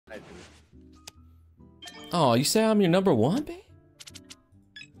Oh, you say I'm your number one, babe?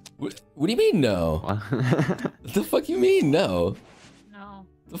 What do you mean no? What the fuck you mean no? No.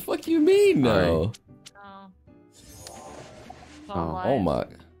 The fuck you mean no? No. Oh my.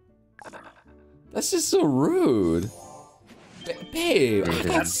 That's just so rude. Babe, I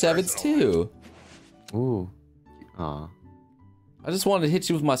got 7s too. Ooh. Aw. I just wanted to hit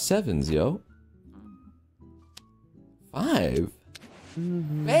you with my 7s, yo. 5.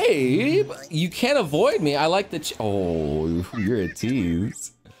 Babe, you can't avoid me. I like the oh, you're a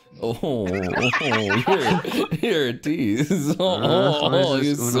tease. Oh, you're a tease. Oh,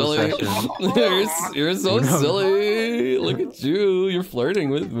 you're silly. You're so silly. Look at you. You're flirting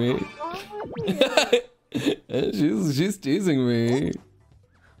with me. she's teasing me.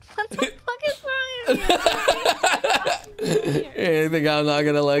 What the fuck is wrong with you? You think I'm not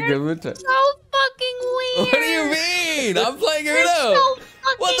gonna like him? So fucking weird. What do you mean? I'm playing it out. So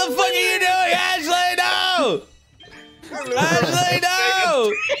What the fuck are you doing, Ashley? No! Ashley,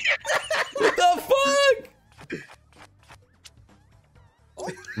 no! What the fuck?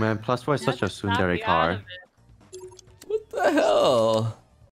 Man, +4 is such a tsundere car. What the hell?